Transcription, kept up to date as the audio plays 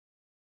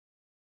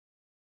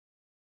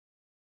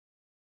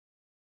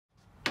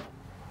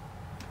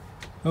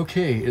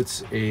Okay,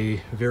 it's a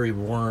very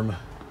warm,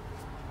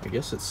 I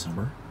guess it's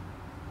summer.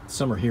 It's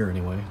summer here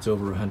anyway, it's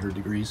over 100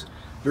 degrees.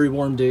 Very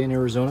warm day in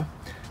Arizona,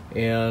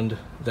 and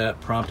that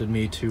prompted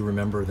me to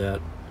remember that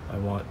I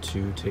want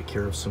to take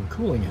care of some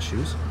cooling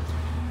issues.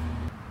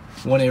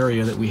 One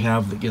area that we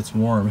have that gets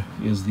warm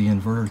is the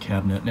inverter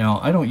cabinet. Now,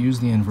 I don't use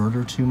the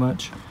inverter too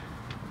much,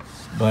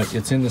 but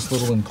it's in this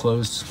little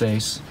enclosed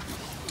space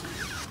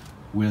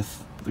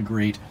with the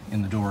grate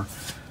in the door.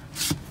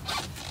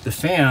 The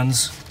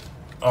fans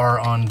are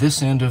on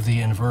this end of the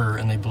inverter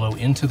and they blow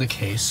into the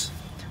case,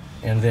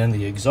 and then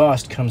the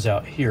exhaust comes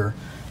out here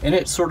and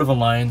it sort of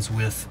aligns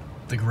with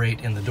the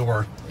grate in the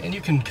door, and you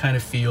can kind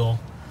of feel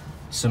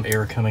some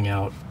air coming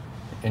out,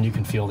 and you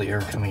can feel the air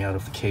coming out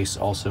of the case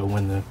also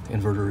when the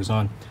inverter is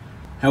on.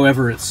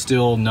 However, it's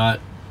still not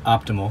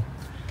optimal.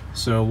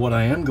 So what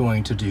I am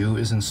going to do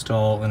is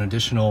install an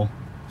additional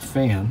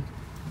fan,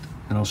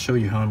 and I'll show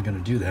you how I'm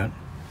going to do that.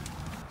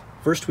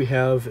 First, we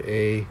have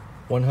a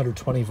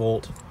 120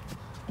 volt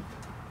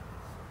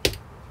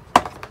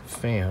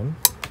fan,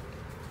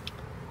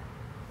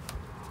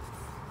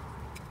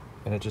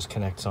 and it just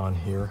connects on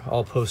here.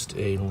 I'll post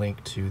a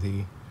link to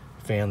the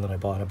fan that I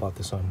bought. I bought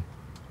this on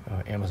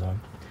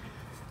Amazon.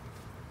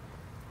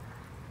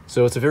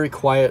 So it's a very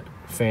quiet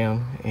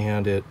fan,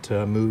 and it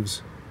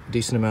moves a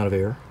decent amount of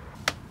air.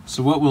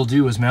 So what we'll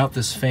do is mount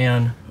this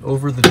fan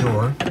over the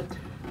door.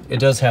 It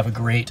does have a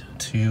grate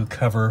to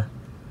cover,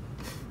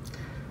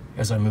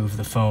 as I move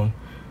the phone,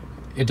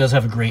 it does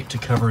have a grate to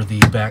cover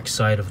the back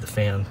side of the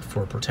fan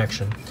for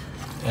protection.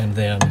 And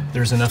then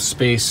there's enough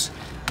space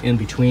in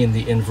between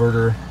the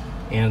inverter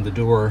and the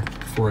door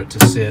for it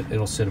to sit.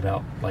 It'll sit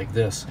about like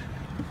this.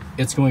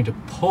 It's going to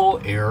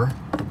pull air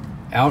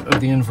out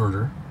of the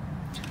inverter.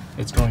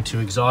 It's going to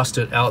exhaust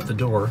it out the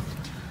door.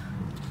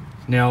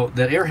 Now,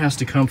 that air has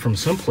to come from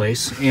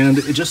someplace, and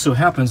it just so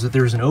happens that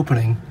there's an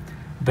opening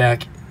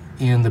back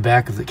in the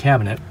back of the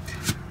cabinet.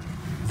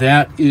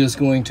 That is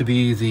going to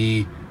be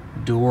the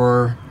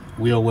door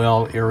wheel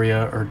well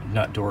area, or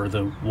not door,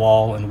 the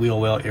wall and wheel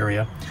well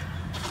area.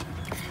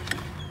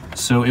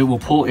 So it will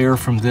pull air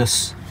from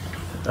this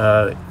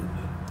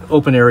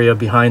open area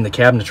behind the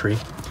cabinetry.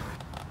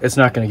 It's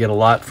not going to get a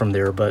lot from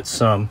there, but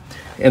some.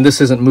 And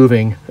this isn't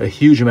moving a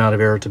huge amount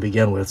of air to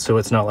begin with, so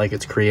it's not like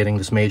it's creating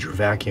this major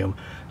vacuum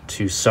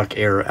to suck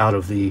air out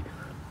of the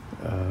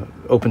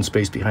open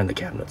space behind the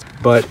cabinets.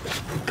 But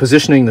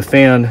positioning the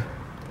fan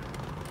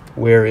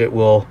where it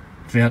will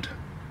vent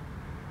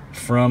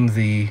from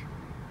the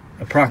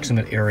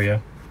approximate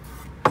area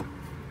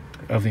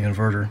of the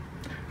inverter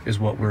is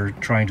what we're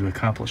trying to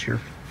accomplish here.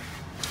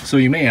 So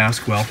you may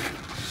ask, well,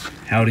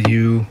 how do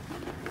you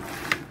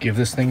give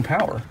this thing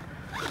power?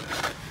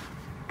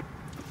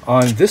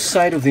 On this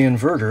side of the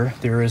inverter,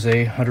 there is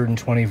a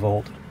 120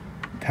 volt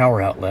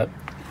power outlet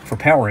for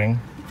powering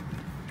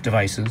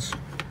devices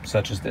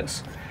such as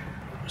this.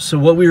 So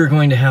what we are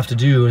going to have to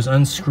do is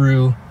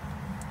unscrew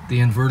the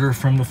inverter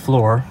from the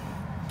floor,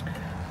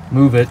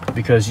 move it,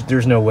 because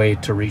there's no way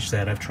to reach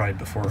that. I've tried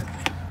before.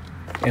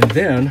 And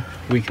then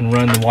we can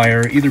run the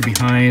wire either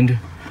behind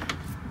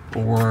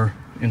or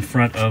in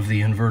front of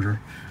the inverter.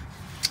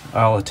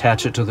 I'll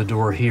attach it to the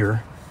door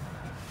here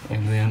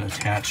and then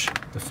attach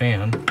the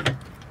fan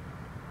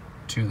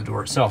to the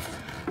door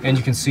itself. And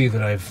you can see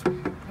that I've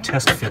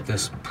test fit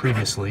this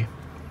previously,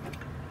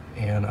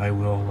 and I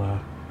will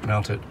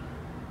mount it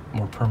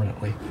more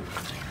permanently.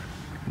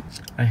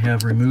 I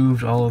have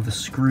removed all of the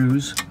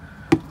screws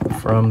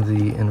from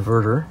the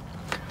inverter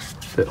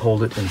that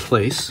hold it in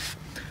place.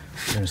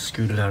 I'm going to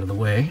scoot it out of the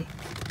way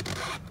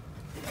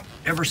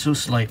ever so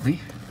slightly.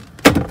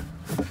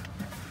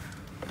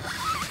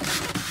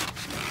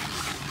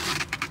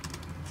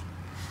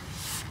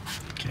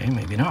 Okay,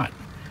 maybe not.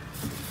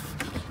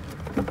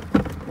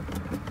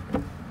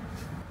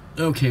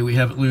 Okay, we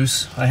have it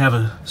loose. I have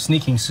a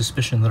sneaking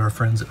suspicion that our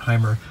friends at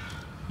Hymer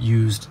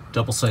used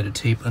double-sided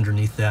tape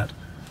underneath that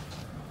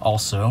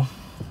also,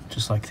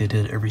 just like they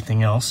did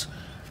everything else.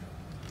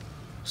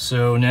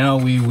 So now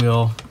we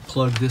will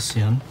plug this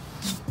in,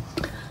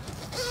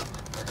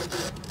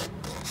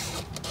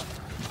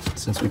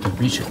 since we can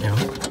reach it now,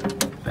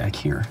 back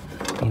here.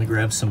 I'm gonna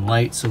grab some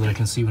light so that I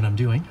can see what I'm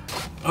doing.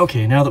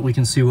 Okay, now that we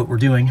can see what we're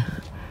doing,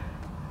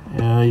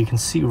 you can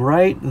see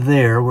right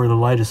there where the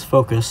light is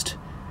focused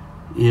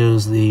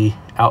is the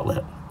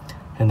outlet,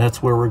 and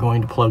that's where we're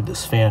going to plug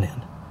this fan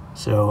in.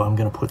 So I'm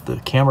going to put the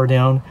camera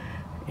down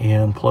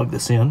and plug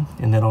this in,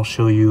 and then I'll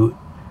show you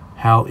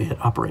how it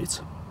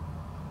operates.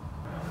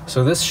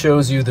 So this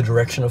shows you the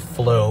direction of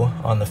flow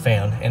on the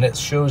fan, and it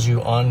shows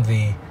you on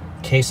the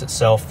case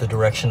itself the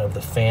direction of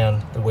the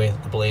fan, the way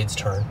that the blades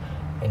turn,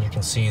 and you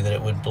can see that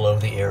it would blow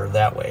the air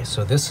that way.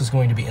 So this is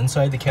going to be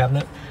inside the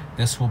cabinet.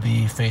 This will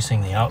be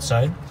facing the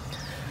outside.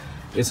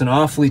 It's an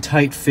awfully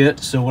tight fit,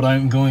 so what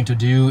I'm going to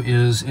do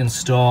is I'm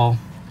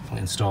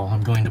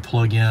going to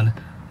plug in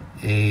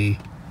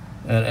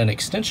an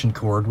extension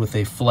cord with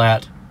a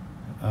flat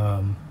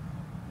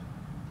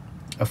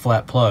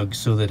plug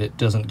so that it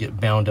doesn't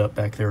get bound up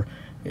back there.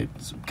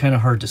 It's kind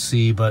of hard to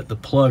see, but the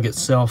plug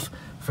itself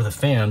for the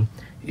fan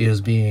is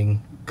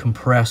being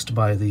compressed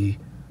by the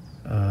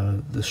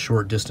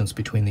short distance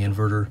between the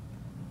inverter.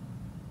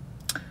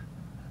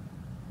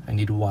 I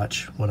need to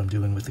watch what I'm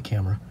doing with the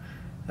camera.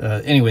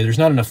 Anyway, there's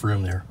not enough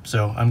room there,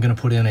 so I'm going to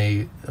put in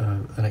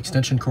an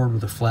extension cord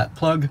with a flat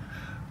plug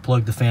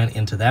the fan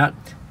into that,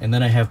 and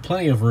then I have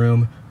plenty of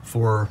room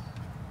for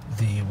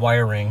the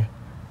wiring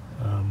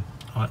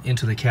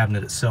into the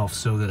cabinet itself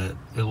so that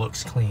it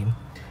looks clean,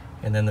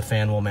 and then the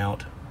fan will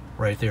mount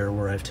right there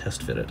where I've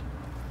test fitted.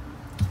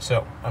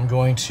 So I'm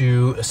going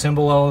to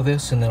assemble all of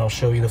this, and then I'll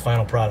show you the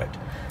final product.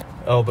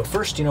 Oh, but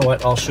first, you know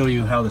what, I'll show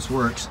you how this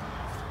works.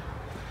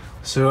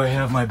 So I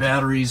have my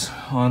batteries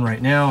on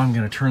right now. I'm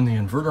going to turn the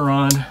inverter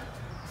on,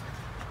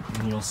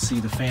 and you'll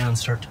see the fan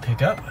start to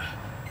pick up.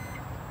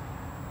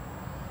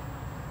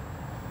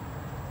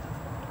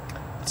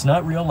 It's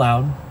not real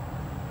loud,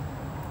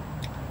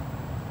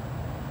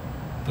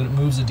 but it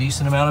moves a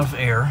decent amount of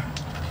air.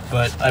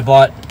 But I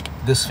bought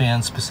this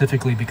fan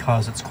specifically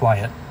because it's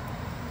quiet,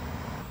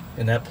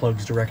 and that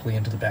plugs directly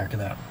into the back of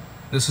that.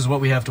 This is what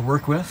we have to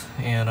work with,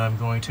 and I'm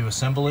going to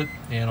assemble it,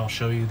 and I'll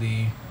show you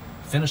the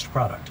finished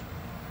product.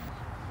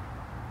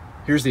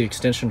 Here's the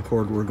extension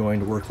cord we're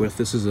going to work with.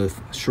 This is a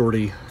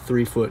shorty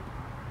 3-foot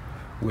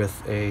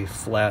with a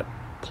flat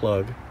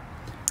plug.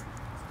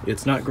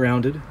 It's not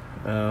grounded,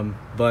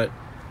 but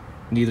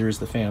neither is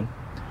the fan.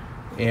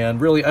 And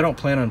really, I don't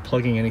plan on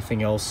plugging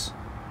anything else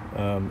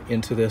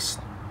into this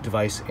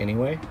device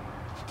anyway.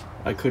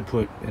 I could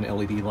put an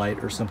LED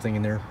light or something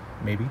in there,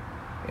 maybe,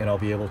 and I'll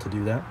be able to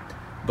do that.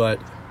 But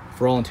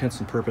for all intents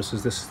and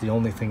purposes, this is the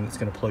only thing that's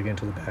going to plug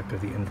into the back of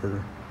the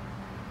inverter.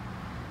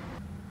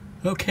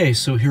 Okay,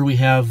 so here we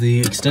have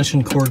the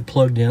extension cord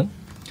plugged in,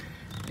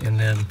 and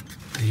then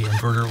the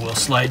inverter will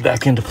slide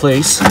back into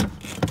place.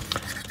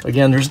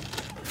 Again, there's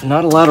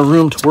not a lot of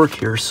room to work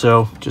here,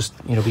 so just,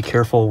 you know, be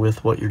careful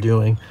with what you're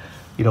doing.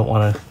 You don't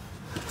want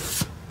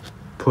to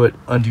put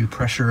undue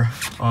pressure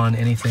on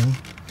anything.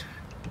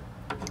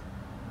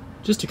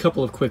 Just a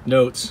couple of quick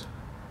notes.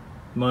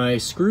 My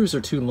screws are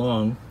too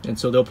long, and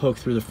so they'll poke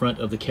through the front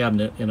of the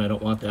cabinet, and I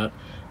don't want that.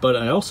 But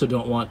I also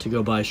don't want to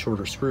go buy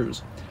shorter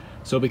screws.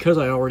 So because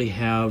I already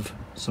have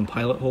some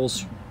pilot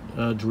holes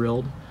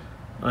drilled,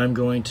 I'm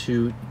going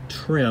to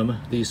trim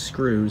these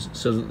screws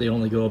so that they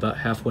only go about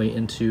halfway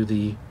into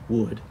the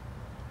wood.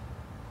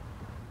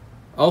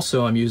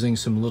 Also, I'm using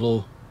some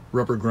little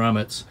rubber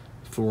grommets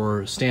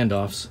for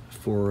standoffs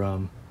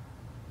for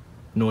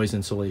noise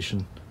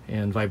insulation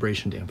and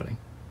vibration dampening.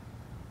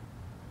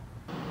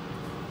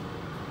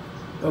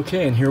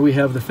 Okay, and here we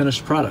have the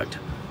finished product.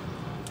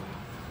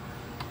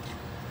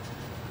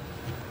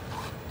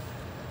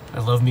 I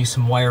love me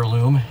some wire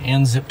loom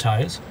and zip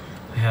ties.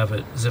 I have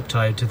it zip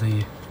tied to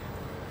the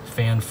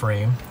fan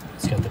frame.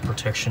 It's got the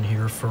protection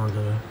here for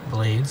the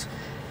blades.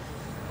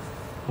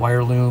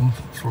 Wire loom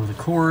for the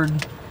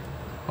cord,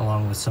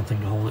 along with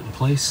something to hold it in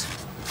place.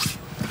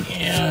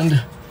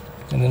 And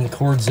then the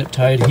cord zip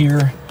tied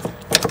here.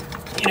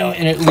 You know,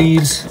 and it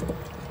leaves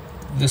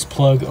this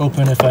plug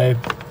open if I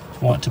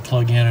want to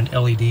plug in an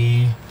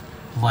LED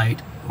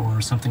light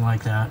or something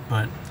like that.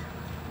 But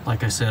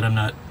like I said, I'm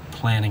not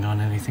planning on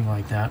anything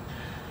like that.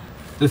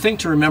 The thing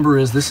to remember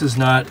is this is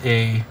not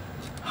a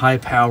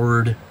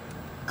high-powered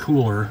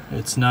cooler.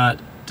 It's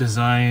not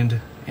designed,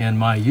 and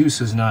my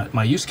use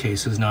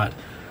case is not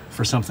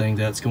for something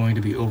that's going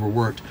to be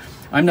overworked.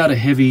 I'm not a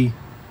heavy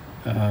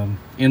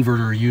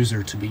inverter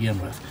user to begin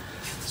with,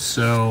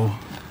 so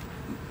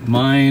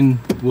mine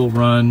will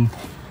run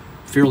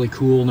fairly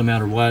cool no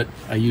matter what.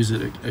 I use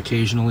it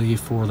occasionally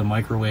for the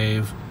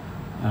microwave,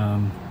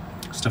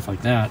 stuff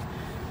like that.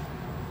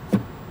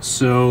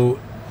 So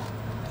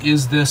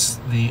is this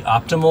the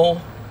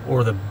optimal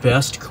or the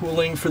best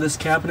cooling for this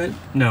cabinet?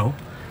 No.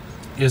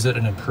 Is it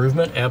an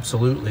improvement?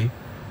 Absolutely.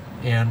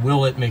 And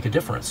will it make a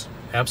difference?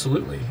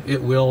 Absolutely.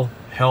 It will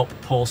help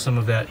pull some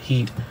of that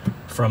heat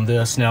from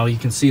this. Now you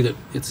can see that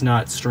it's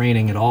not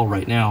straining at all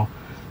right now.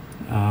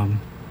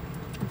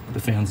 The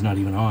fan's not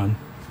even on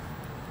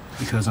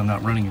because I'm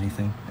not running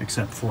anything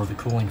except for the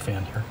cooling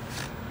fan here.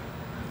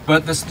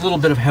 But this little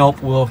bit of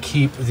help will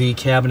keep the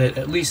cabinet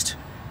at least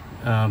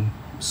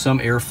some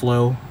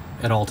airflow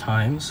at all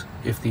times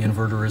if the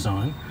inverter is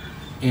on,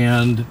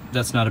 and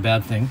that's not a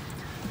bad thing.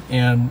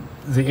 And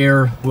the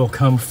air will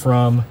come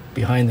from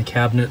behind the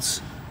cabinets,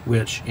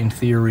 which in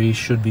theory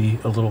should be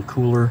a little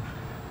cooler.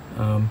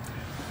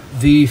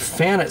 The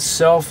fan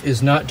itself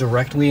is not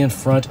directly in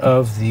front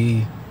of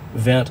the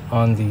vent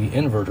on the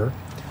inverter,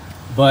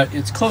 but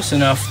it's close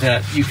enough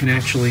that you can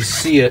actually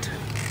see it.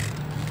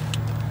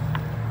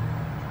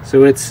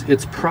 So it's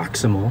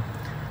proximal,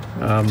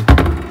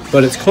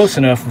 but it's close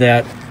enough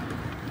that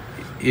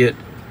it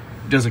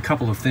does a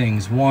couple of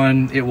things.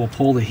 One, it will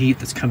pull the heat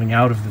that's coming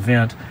out of the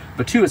vent,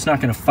 but two, it's not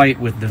going to fight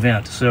with the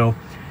vent. So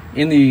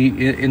in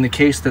the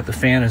case that the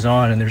fan is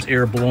on and there's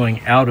air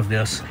blowing out of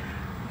this,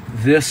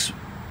 this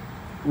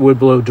would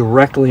blow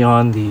directly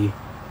on the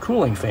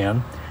cooling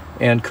fan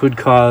and could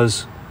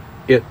cause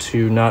it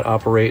to not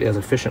operate as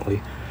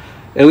efficiently.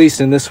 At least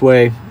in this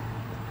way,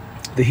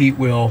 the heat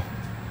will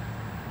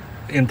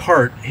in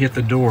part hit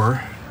the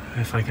door,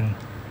 if I can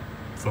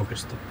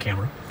focus the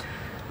camera.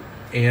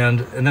 And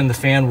then the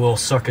fan will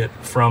suck it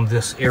from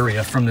this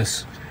area, from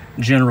this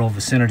general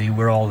vicinity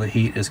where all the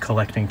heat is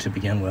collecting to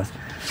begin with.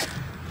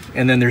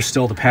 And then there's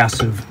still the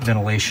passive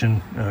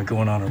ventilation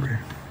going on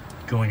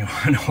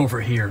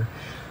over here.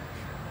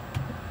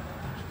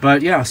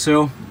 But yeah,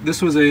 so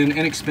this was an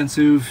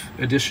inexpensive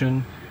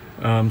addition,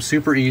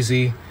 super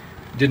easy,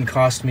 didn't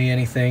cost me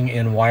anything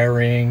in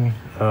wiring.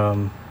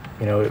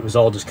 You know, it was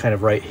all just kind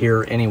of right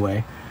here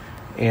anyway,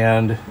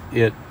 and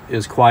it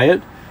is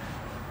quiet,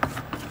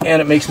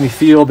 and it makes me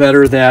feel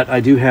better that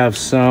I do have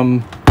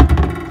some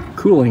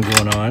cooling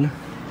going on,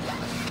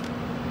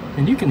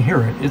 and you can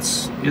hear it.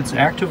 It's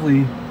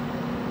actively,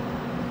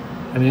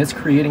 I mean, it's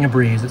creating a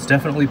breeze. It's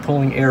definitely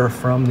pulling air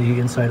from the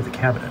inside of the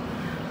cabinet.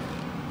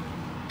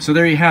 So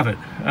there you have it.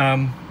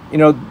 You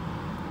know,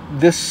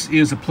 this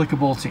is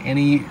applicable to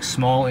any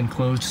small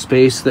enclosed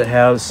space that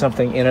has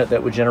something in it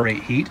that would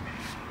generate heat.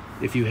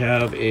 If you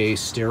have a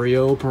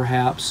stereo,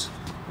 perhaps,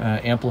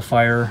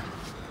 amplifier,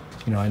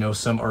 you know, I know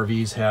some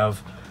RVs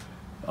have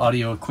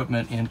audio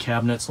equipment in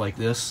cabinets like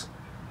this.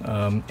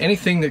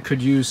 Anything that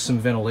could use some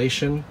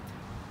ventilation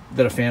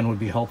that a fan would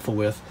be helpful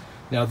with.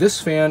 Now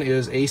this fan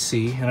is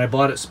AC, and I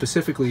bought it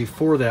specifically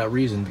for that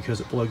reason,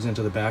 because it plugs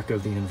into the back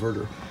of the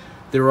inverter.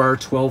 There are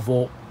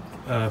 12-volt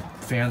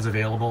fans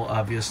available,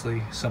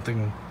 obviously,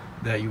 something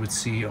that you would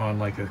see on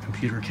like a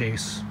computer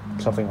case,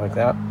 something like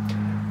that.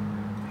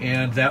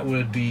 And that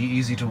would be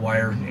easy to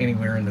wire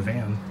anywhere in the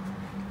van.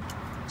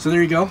 So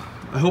there you go.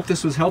 I hope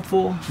this was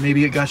helpful.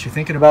 Maybe it got you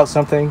thinking about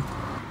something.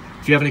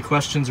 If you have any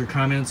questions or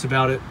comments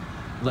about it,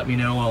 let me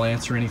know. I'll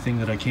answer anything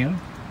that I can.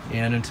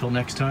 And until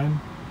next time,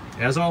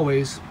 as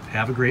always,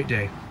 have a great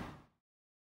day.